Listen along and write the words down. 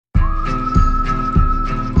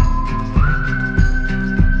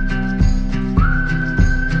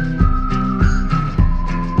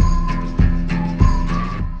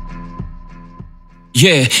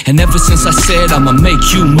Yeah, and ever since I said I'ma make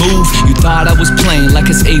you move, you thought I was playing like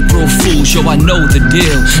it's April Fool's. Yo, I know the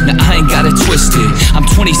deal, now I ain't got it twisted. I'm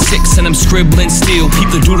 26 and I'm scribbling still. Peep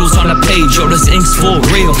the doodles on a page, yo, this ink's for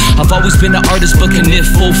real. I've always been an artist, but can it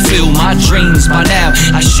fulfill my dreams? By now,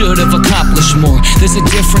 I should have accomplished more. There's a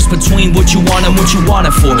difference between what you want and what you want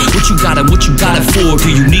it for. What you got and what you got it for. Do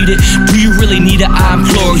you need it? Do you really need it? I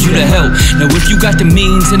implore you to help. Now if you got the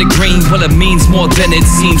means and the green, well it means more than it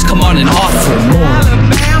seems. Come on and offer more.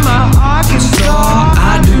 Alabama, Arkansas,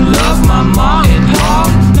 I do love my mom and pop,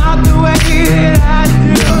 not the way that I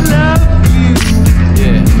do love you.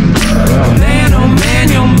 Yeah. Man, oh man,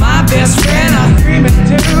 you're my best friend. I'm dreaming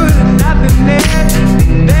too, nothing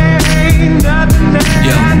there ain't nothing that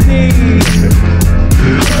I need.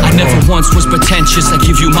 I never once was pretentious, I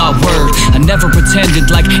give you my word. I never pretended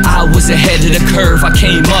like I was ahead of the curve. I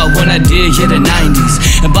came up when I did, yeah, the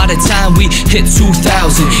 90s. And by the time we hit 2000,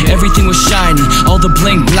 everything was shiny. All the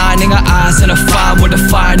bling blinding our eyes, and a fine we're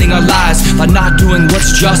defining our lives by not doing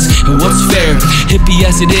what's just and what's fair. Hippie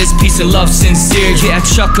as it is, peace and love sincere. Yeah, I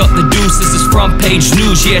chuck up the deuce, this is front page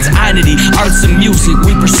news. Yeah, it's identity, arts and music.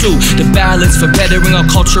 We pursue the balance for bettering our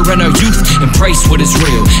culture and our youth. Embrace what is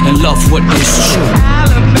real and love what is true.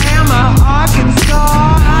 Alabama, Arkansas,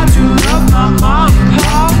 I do love my mom and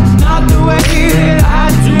pop, not the way that I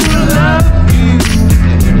do love you.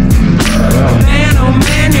 Man, oh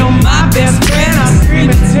man, you're my best friend. I'm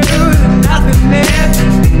screaming too, nothing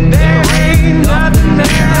there ain't nothing that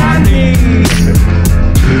I need.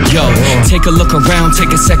 Yo, take a look around,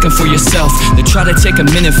 take a second for yourself. Then try to take a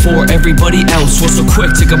minute for everybody else. We're so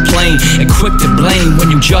quick to complain and quick to blame.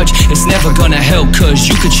 When you judge, it's never gonna help,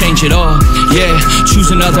 cause you could change it all. Yeah,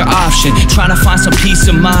 choose another option. Trying to find some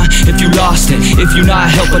peace of mind if you lost it. If you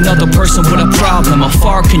not help another person with a problem, how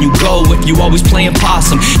far can you go if you always playing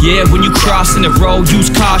possum? Yeah, when you crossing the road,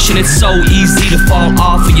 use caution. It's so easy to fall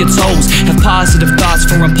off of your toes. Have positive thoughts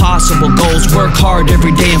for impossible goals. Work hard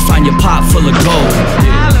every day and find your pot full of gold.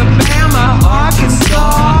 Yeah. Alabama, Arkansas,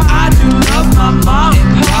 I do love my mom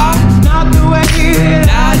and pop, not the way that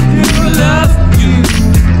I do love you.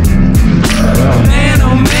 Man,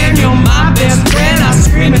 oh man, you're my best friend. I'm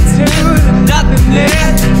screaming too.